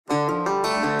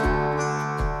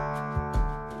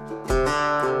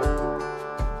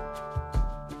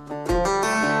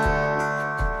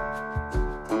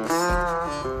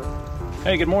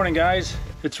Hey, good morning, guys.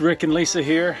 It's Rick and Lisa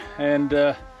here, and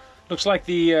looks like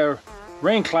the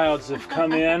rain clouds have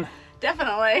come in.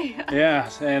 Definitely. Yeah,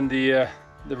 and the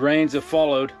rains have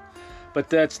followed, but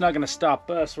that's not going to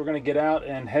stop us. We're going to get out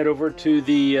and head over to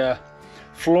the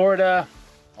Florida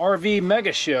RV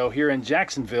Mega Show here in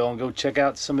Jacksonville and go check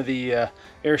out some of the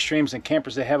Airstreams and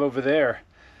campers they have over there.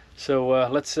 So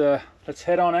let's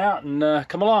head on out and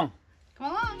come along.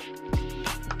 Come along.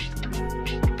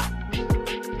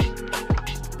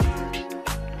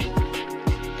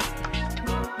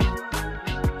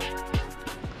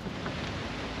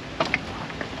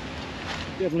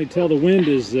 Definitely tell the wind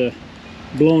is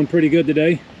blowing pretty good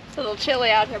today. It's a little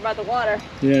chilly out here by the water.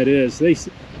 Yeah, it is. I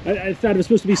thought it was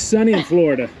supposed to be sunny in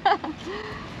Florida.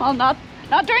 Well, not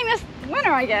during this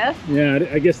winter, I guess. Yeah,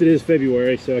 I guess it is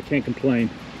February, so I can't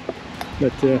complain.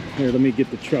 But here, let me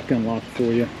get the truck unlocked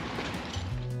for you.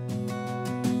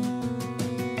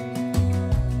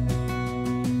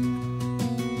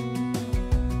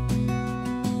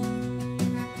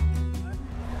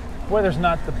 Weather's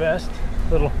not the best.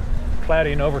 A little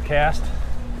cloudy and overcast.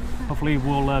 Hopefully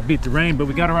we'll beat the rain, but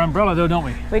we got our umbrella though, don't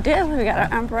we? We do. We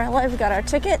got our umbrella, we got our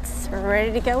tickets. We're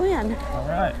ready to go in. All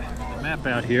right, the map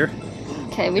out here.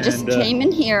 Okay, we just came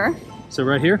in here. So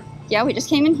right here? Yeah, we just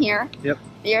came in here. Yep.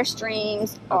 The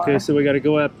Airstreams are... Okay, so we got to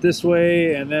go up this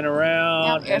way and then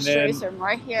around. Yep, and then Airstreams are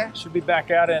right here. Should be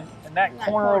back out in that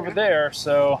corner over there.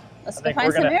 So let's go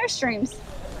find some Airstreams.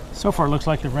 So far, it looks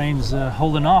like the rain's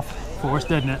holding off for us,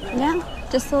 doesn't it? Yeah,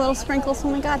 just a little sprinkles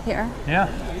when we got here. Yeah,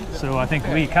 so I think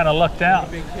we kind of lucked out.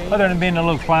 Other than being a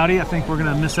little cloudy, I think we're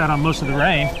going to miss out on most of the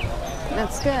rain.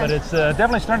 That's good. But it's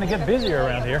definitely starting to get busier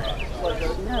around here.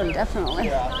 No, definitely.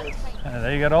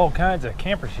 They got all kinds of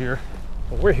campers here.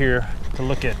 But we're here to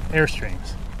look at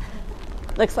Airstreams.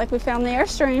 Looks like we found the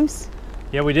Airstreams.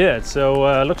 Yeah, we did.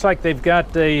 So looks like they've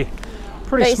got a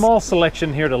pretty small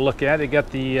selection here to look at. They got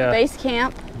the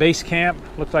Basecamp. Basecamp.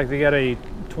 Looks like they got a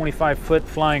 25-foot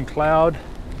flying cloud.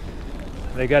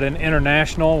 They got an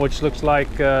International, which looks like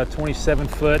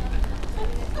 27-foot,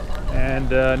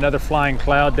 and another flying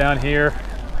cloud down here.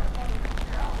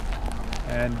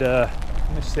 And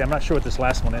let me see, I'm not sure what this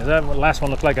last one is. That last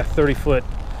one looked like a 30-foot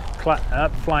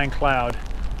flying cloud.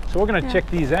 So we're going to check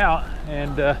these out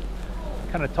and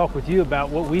kind of talk with you about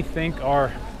what we think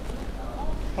are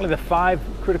probably the 5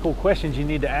 critical questions you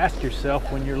need to ask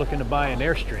yourself when you're looking to buy an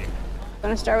Airstream.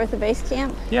 Want to start with the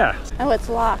Basecamp? Yeah. Oh, it's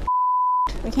locked.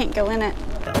 We can't go in it.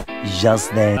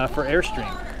 Just there. For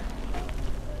Airstream.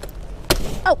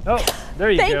 Oh,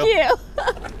 there you go. Thank you.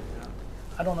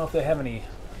 I don't know if they have any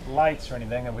lights or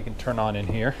anything that we can turn on in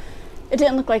here. It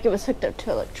didn't look like it was hooked up to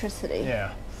electricity.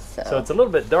 Yeah. So it's a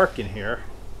little bit dark in here.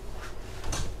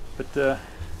 But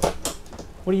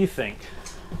what do you think?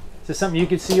 Is this something you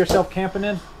could see yourself camping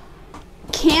in?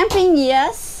 Camping,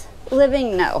 yes.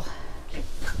 Living, no.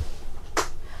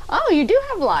 Oh, you do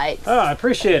have lights. Oh, I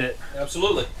appreciate it.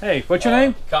 Absolutely. Hey, what's your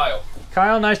name? Kyle.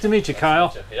 Kyle, nice to meet you, Kyle.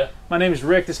 Nice to meet you. Yeah. My name is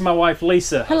Rick. This is my wife,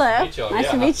 Lisa. Hello. Nice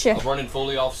To meet you. I'm running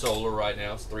fully off solar right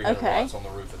now. It's 300 watts on the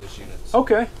roof of this unit.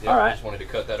 Okay. Yeah, All right. I just wanted to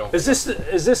cut that on. This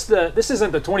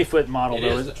isn't the 20-foot model though?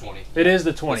 It is the 20. It is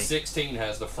the 20. The 16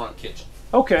 has the front kitchen.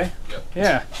 Okay. Yep.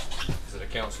 Yeah. It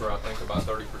accounts for I think about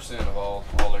 30% of all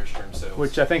Airstream sales.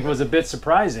 Which I think was a bit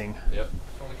surprising. Yep.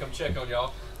 I want to come check on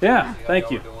y'all. Yeah.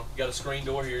 Thank you. Got a screen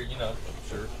door here, you know,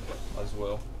 sure, as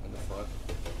well in the front.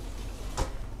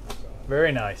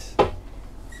 Very nice.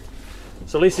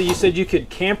 So Lisa, you said you could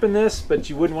camp in this, but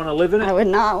you wouldn't want to live in it? I would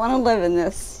not want to live in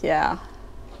this. Yeah.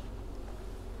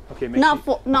 Okay.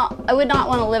 I would not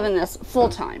want to live in this full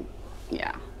time.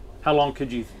 Yeah. How long do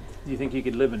you think you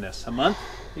could live in this? A month?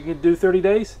 You could do 30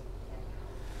 days?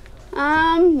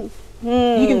 You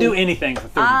can do anything for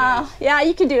 30 days. Yeah,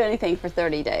 you can do anything for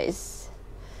 30 days.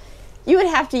 You would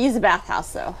have to use a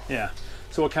bathhouse though. Yeah.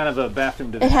 So what kind of a bathroom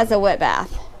do they have? It has a wet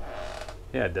bath.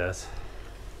 Yeah, it does.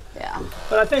 Yeah.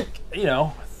 But I think,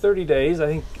 30 days, I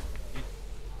think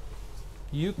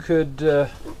you could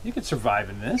survive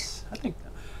in this. I think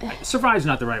survive's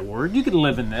not the right word. You could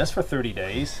live in this for 30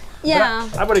 days. Yeah.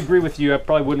 I would agree with you. I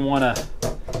probably wouldn't want to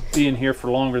be in here for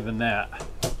longer than that.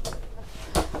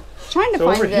 Trying to so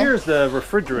find over here's the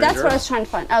refrigerator. That's what I was trying to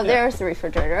find. Oh, there's the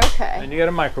refrigerator. Okay. And you got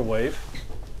a microwave.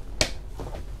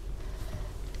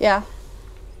 Yeah.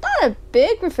 Not a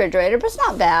big refrigerator, but it's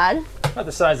not bad. About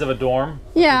the size of a dorm.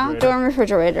 Yeah, dorm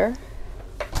refrigerator.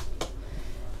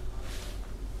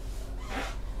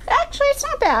 Actually, it's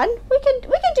not bad. We could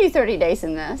do 30 days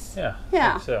in this. Yeah.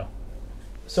 Yeah. I think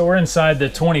so we're inside the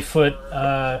 20-foot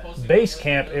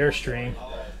Basecamp Airstream,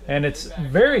 and it's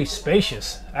very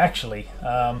spacious, actually.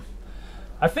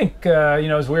 I think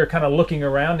as we were kind of looking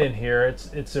around in here,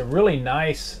 it's a really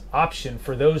nice option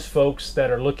for those folks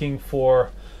that are looking for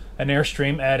an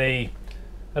Airstream at a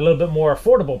little bit more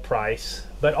affordable price,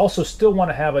 but also still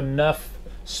want to have enough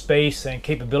space and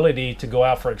capability to go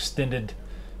out for extended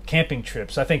camping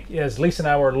trips. I think as Lisa and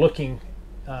I were looking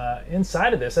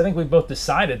inside of this, I think we both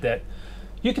decided that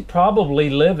you could probably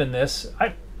live in this.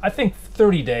 I think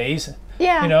 30 days.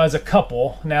 Yeah. As a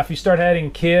couple. Now, if you start adding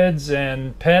kids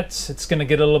and pets, it's going to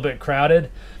get a little bit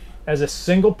crowded. As a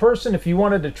single person, if you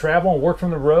wanted to travel and work from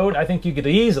the road, I think you could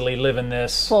easily live in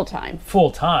this full time.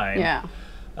 Yeah.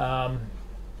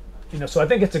 So I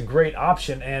think it's a great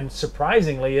option, and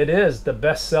surprisingly, it is the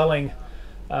best-selling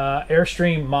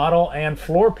Airstream model and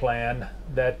floor plan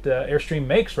that Airstream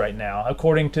makes right now,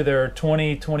 according to their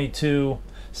 2022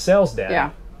 sales data. Yeah.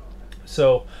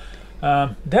 So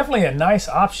definitely a nice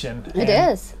option. It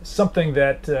is. Something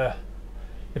that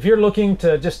if you're looking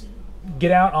to just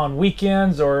get out on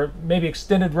weekends or maybe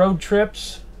extended road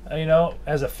trips,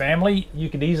 as a family, you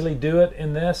could easily do it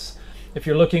in this. If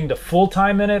you're looking to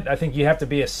full-time in it, I think you have to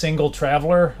be a single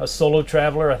traveler, a solo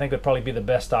traveler. I think would probably be the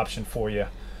best option for you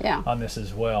on this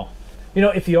as well.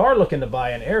 If you are looking to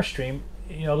buy an Airstream,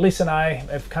 Lisa and I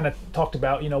have kind of talked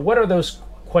about, what are those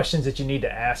questions that you need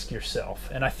to ask yourself?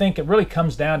 And I think it really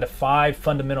comes down to 5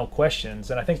 fundamental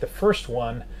questions. And I think the first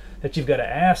one that you've got to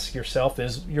ask yourself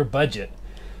is your budget.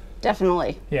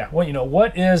 Definitely. Yeah. Well,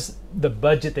 what is the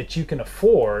budget that you can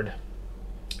afford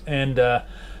and,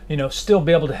 still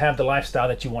be able to have the lifestyle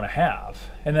that you want to have?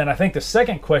 And then I think the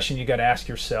second question you got to ask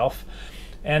yourself,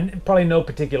 and probably no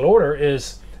particular order,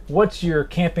 is what's your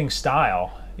camping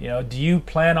style? Do you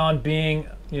plan on being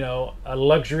a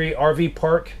luxury RV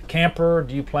park camper?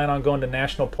 Do you plan on going to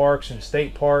national parks and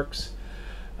state parks?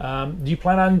 Do you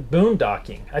plan on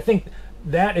boondocking? I think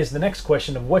that is the next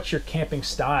question of what's your camping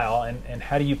style and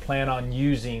how do you plan on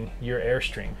using your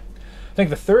Airstream? I think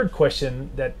the third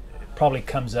question that probably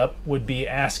comes up would be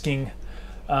asking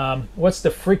what's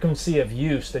the frequency of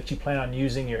use that you plan on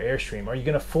using your Airstream? Are you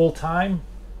going to full-time,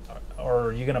 or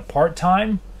are you going to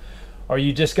part-time? Are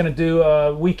you just going to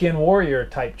do weekend warrior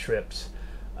type trips?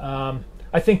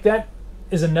 I think that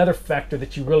is another factor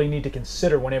that you really need to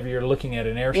consider whenever you're looking at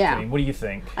an Airstream. Yeah. What do you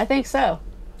think? I think so.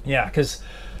 Yeah, because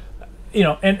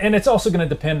and it's also going to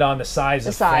depend on the size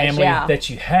of family that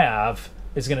you have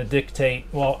is going to dictate.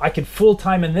 Well, I could full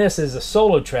time in this as a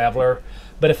solo traveler,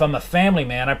 but if I'm a family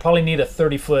man, I probably need a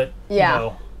 30-foot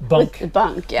bunk with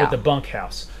the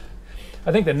bunkhouse.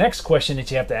 I think the next question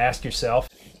that you have to ask yourself: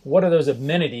 what are those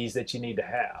amenities that you need to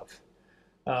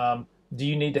have? Do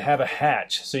you need to have a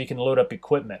hatch so you can load up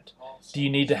equipment? Do you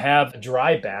need to have a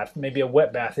dry bath? Maybe a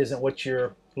wet bath isn't what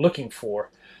you're looking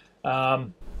for. Are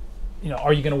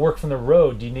you going to work from the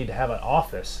road? Do you need to have an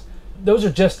office? Those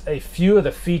are just a few of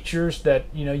the features that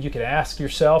you could ask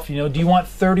yourself. Do you want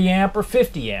 30 amp or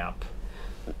 50 amp?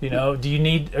 Are you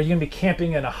going to be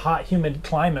camping in a hot, humid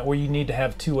climate where you need to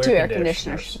have two air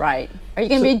conditioners? Right. Are you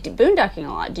going to be boondocking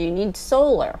a lot? Do you need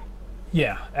solar?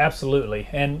 Yeah, absolutely.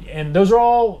 And those are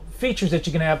all features that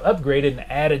you can have upgraded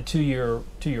and added to your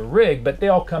rig, but they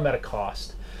all come at a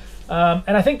cost.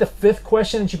 And I think the fifth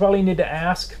question that you probably need to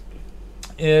ask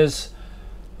is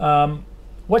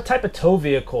what type of tow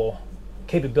vehicle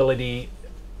capability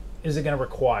is it going to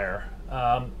require?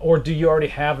 Or do you already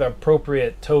have the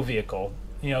appropriate tow vehicle?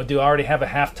 Do I already have a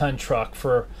half-ton truck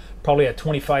for probably a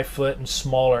 25-foot and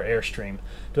smaller Airstream?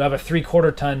 Do I have a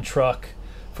 3/4-ton truck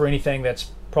for anything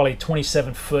that's probably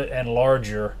 27-foot and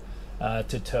larger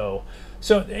to tow?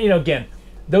 So, again,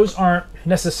 those aren't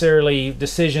necessarily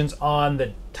decisions on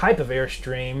the type of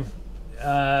Airstream,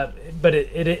 but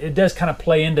it does kind of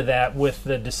play into that with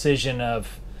the decision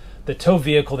of the tow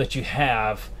vehicle that you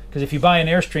have. Because if you buy an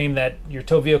Airstream that your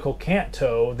tow vehicle can't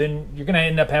tow, then you're going to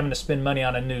end up having to spend money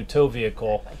on a new tow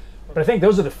vehicle. But I think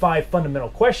those are the 5 fundamental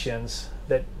questions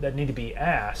that need to be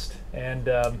asked. And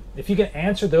if you can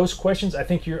answer those questions, I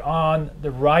think you're on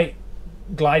the right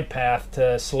glide path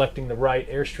to selecting the right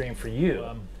Airstream for you.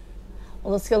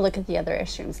 Well, let's go look at the other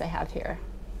Airstreams they have here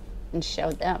and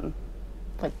show them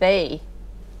what they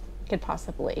could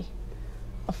possibly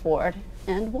afford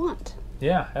and want.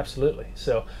 Yeah, absolutely.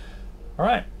 So, all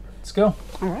right, let's go.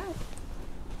 All right.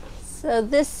 So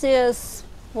this is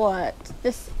what?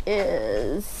 This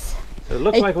is... So it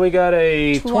looks like we got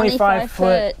a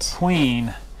 25-foot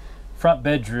queen front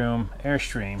bedroom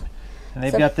Airstream. And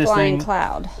they've got this thing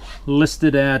cloud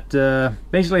listed at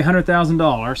basically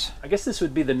 $100,000. I guess this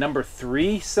would be the number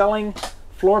 3 selling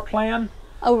floor plan.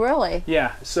 Oh, really?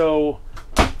 Yeah, so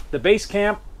the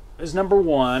Basecamp is number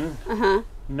 1.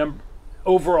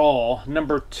 Overall,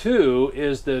 number 2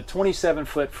 is the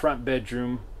 27-foot front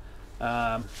bedroom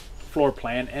floor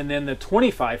plan, and then the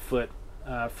 25-foot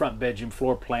front bedroom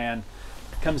floor plan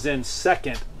comes in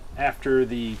second after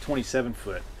the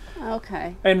 27-foot.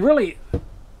 Okay. And really,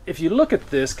 if you look at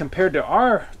this compared to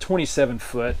our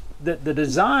 27-foot, the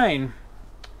design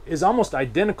is almost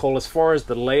identical as far as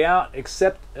the layout,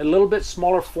 except a little bit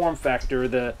smaller form factor.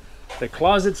 The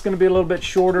closet's going to be a little bit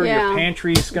shorter. Yeah. Your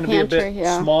pantry's going to be a bit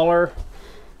smaller.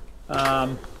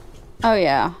 Oh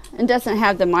yeah, it doesn't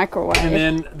have the microwave. And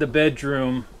then the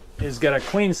bedroom has got a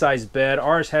queen size bed.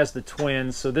 Ours has the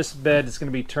twins, so this bed is going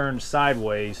to be turned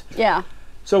sideways. Yeah.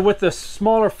 So with the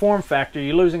smaller form factor,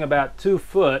 you're losing about 2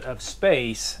 foot of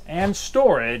space and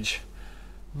storage,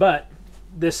 but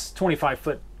this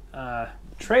 25-foot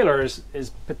trailer is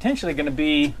potentially going to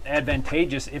be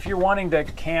advantageous if you're wanting to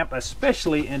camp,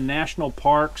 especially in national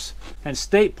parks and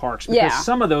state parks, because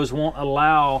some of those won't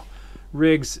allow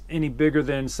rigs any bigger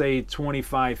than, say,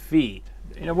 25 feet.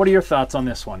 You know, what are your thoughts on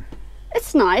this one?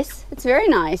 It's nice. It's very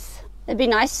nice. It'd be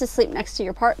nice to sleep next to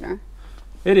your partner.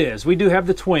 It is. We do have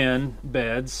the twin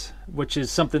beds, which is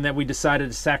something that we decided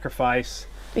to sacrifice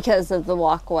because of the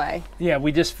walkway. Yeah,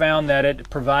 we just found that it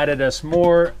provided us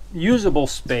more usable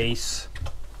space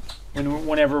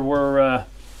whenever we're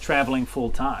traveling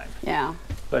full time. Yeah.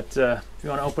 But if you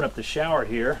want to open up the shower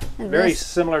here, very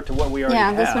similar to what we already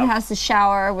have. Yeah, this one has the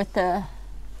shower with the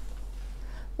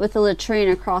latrine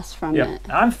across from it.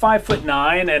 I'm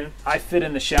 5'9", and I fit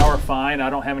in the shower fine. I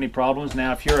don't have any problems.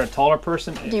 Now, if you're a taller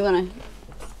person, do you want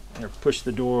to push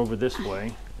the door over this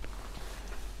way?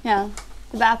 Yeah,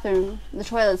 the bathroom, the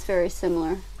toilet's very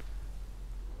similar.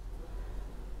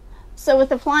 So with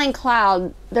the Flying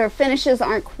Cloud, their finishes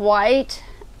aren't quite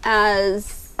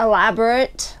as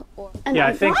elaborate. And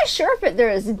yeah, I'm not sure if they're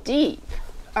as deep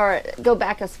or go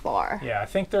back as far. Yeah, I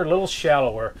think they're a little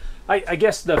shallower. I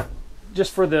guess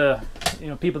just for the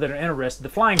people that are interested, the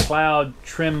Flying Cloud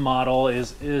trim model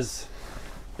is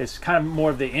kind of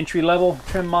more of the entry-level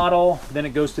trim model. Then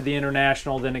it goes to the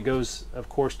International. Then it goes, of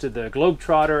course, to the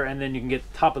Globetrotter, and then you can get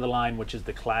top of the line, which is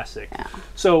the Classic. Yeah.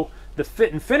 So the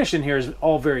fit and finish in here is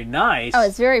all very nice. Oh,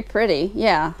 it's very pretty.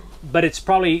 Yeah. But it's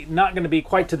probably not going to be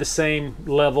quite to the same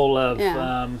level of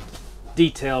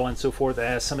detail and so forth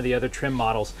as some of the other trim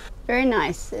models. Very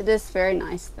nice. It is very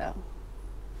nice, though.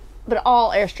 But all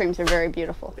Airstreams are very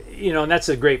beautiful. And that's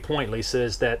a great point, Lisa,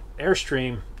 is that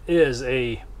Airstream is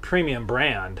a premium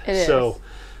brand. It is. So,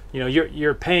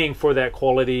 you're paying for that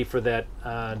quality, for that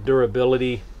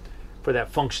durability, for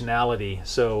that functionality.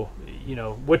 So,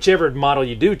 whichever model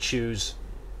you do choose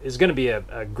is going to be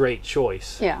a great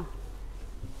choice. Yeah.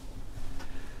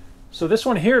 So this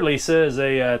one here, Lisa, is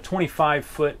a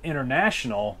 25-foot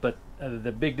International, but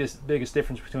the biggest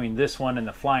difference between this one and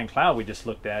the Flying Cloud we just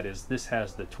looked at is this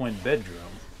has the twin bedroom.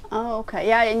 Oh, okay.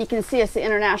 Yeah, and you can see it's the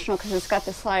International because it's got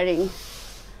the sliding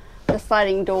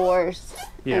doors.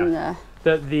 Yeah. And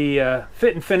the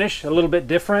fit and finish a little bit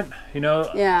different.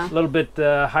 A little bit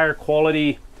higher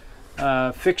quality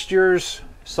fixtures,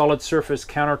 solid surface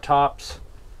countertops,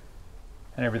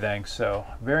 and everything. So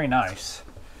very nice.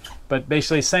 But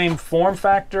basically same form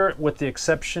factor with the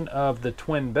exception of the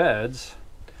twin beds.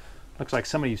 Looks like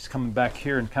somebody's coming back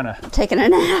here and kind of taking a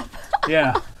nap.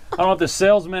 Yeah. I don't know if the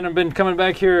salesmen have been coming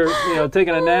back here,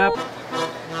 taking a nap.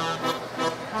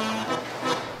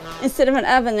 Instead of an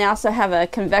oven, they also have a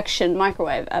convection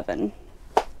microwave oven.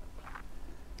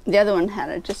 The other one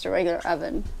had just a regular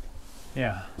oven.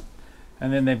 Yeah.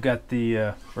 And then they've got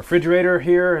the refrigerator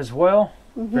here as well.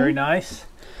 Mm-hmm. Very nice.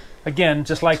 Again,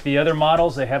 just like the other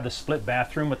models, they have the split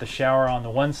bathroom with the shower on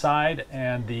the one side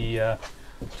and the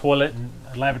toilet and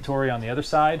lavatory on the other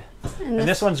side. And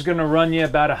this one's going to run you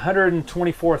about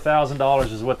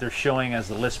 $124,000 is what they're showing as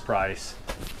the list price.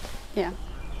 Yeah.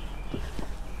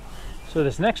 So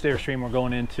this next Airstream we're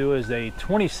going into is a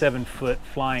 27-foot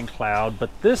Flying Cloud, but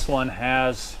this one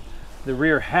has the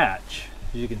rear hatch,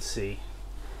 as you can see,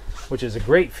 which is a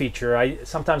great feature. I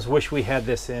sometimes wish we had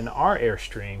this in our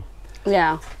Airstream.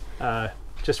 Yeah.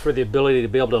 Just for the ability to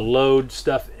be able to load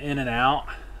stuff in and out.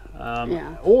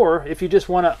 Or if you just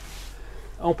want to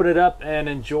open it up and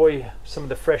enjoy some of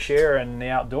the fresh air and the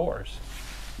outdoors.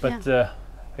 But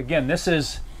again, this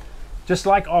is just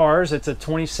like ours. It's a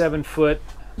 27-foot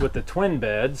with the twin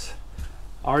beds.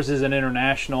 Ours is an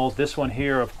International. This one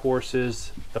here, of course,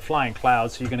 is the Flying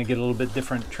Cloud, so you're going to get a little bit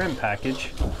different trim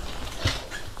package.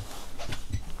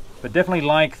 But definitely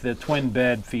like the twin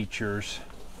bed features.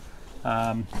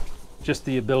 Just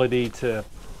the ability to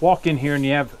walk in here and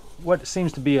you have what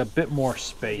seems to be a bit more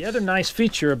space. The other nice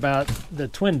feature about the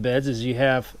twin beds is you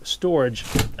have storage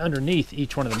underneath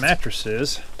each one of the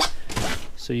mattresses,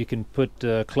 so you can put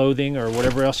clothing or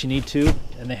whatever else you need to,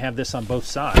 and they have this on both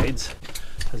sides.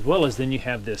 as well as then you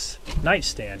have this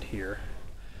nightstand here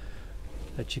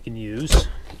that you can use,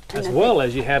 as well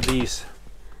as you have these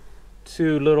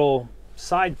two little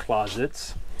side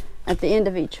closets at the end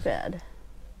of each bed.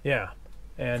 Yeah,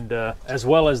 and as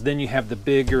well as then you have the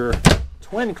bigger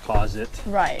twin closet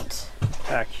right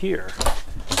back here.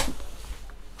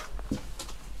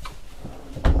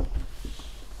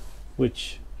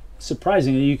 Which,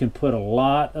 surprisingly, you can put a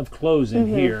lot of clothes in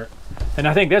here. And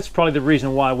I think that's probably the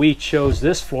reason why we chose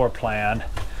this floor plan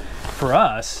for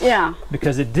us. Yeah.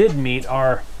 Because it did meet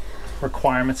our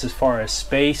requirements as far as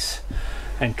space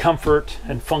and comfort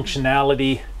and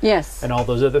functionality. Yes. And all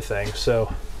those other things. So,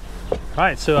 all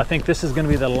right, so I think this is going to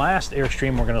be the last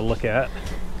Airstream we're going to look at.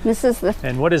 This is the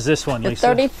And what is this one, Lisa?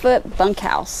 30-foot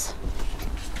bunkhouse.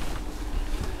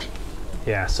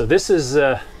 Yeah, so this is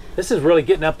really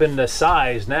getting up into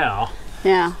size now.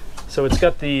 Yeah. So it's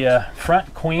got the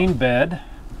front queen bed,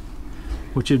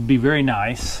 which would be very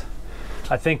nice.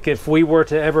 I think if we were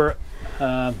to ever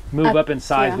move up in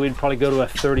size, we'd probably go to a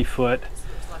 30-foot.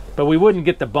 But we wouldn't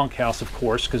get the bunkhouse, of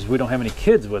course, because we don't have any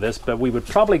kids with us, but we would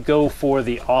probably go for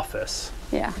the office.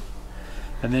 Yeah.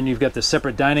 And then you've got the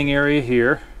separate dining area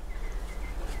here.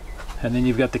 And then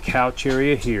you've got the couch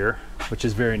area here, which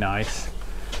is very nice.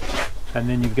 And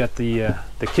then you've got the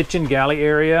kitchen galley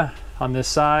area on this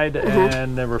side,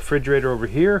 and the refrigerator over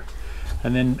here.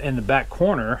 And then in the back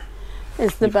corner,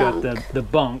 is the bunk. got the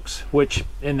bunks, which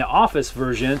in the office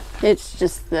version, it's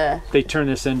just they turn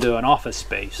this into an office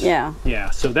space. Yeah. Yeah,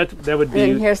 so that would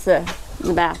be. And here's the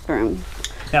bathroom.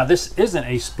 Now this isn't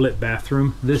a split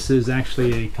bathroom. This is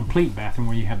actually a complete bathroom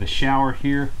where you have the shower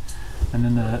here, and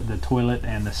then the toilet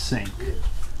and the sink.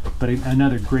 But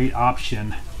another great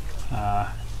option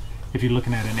if you're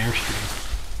looking at an Airstream.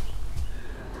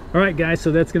 All right, guys,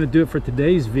 so that's going to do it for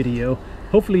today's video.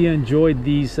 Hopefully you enjoyed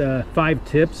these 5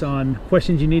 tips on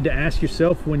questions you need to ask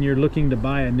yourself when you're looking to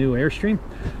buy a new Airstream.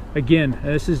 Again,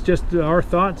 this is just our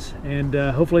thoughts, and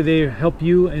hopefully they help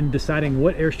you in deciding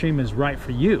what Airstream is right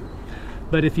for you.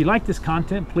 But if you like this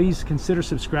content, please consider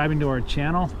subscribing to our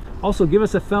channel. Also, give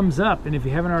us a thumbs up, and if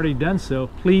you haven't already done so,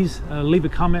 please leave a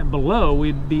comment below.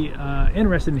 We'd be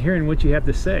interested in hearing what you have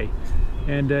to say.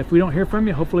 And if we don't hear from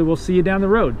you, hopefully we'll see you down the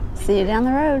road. See you down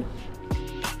the road.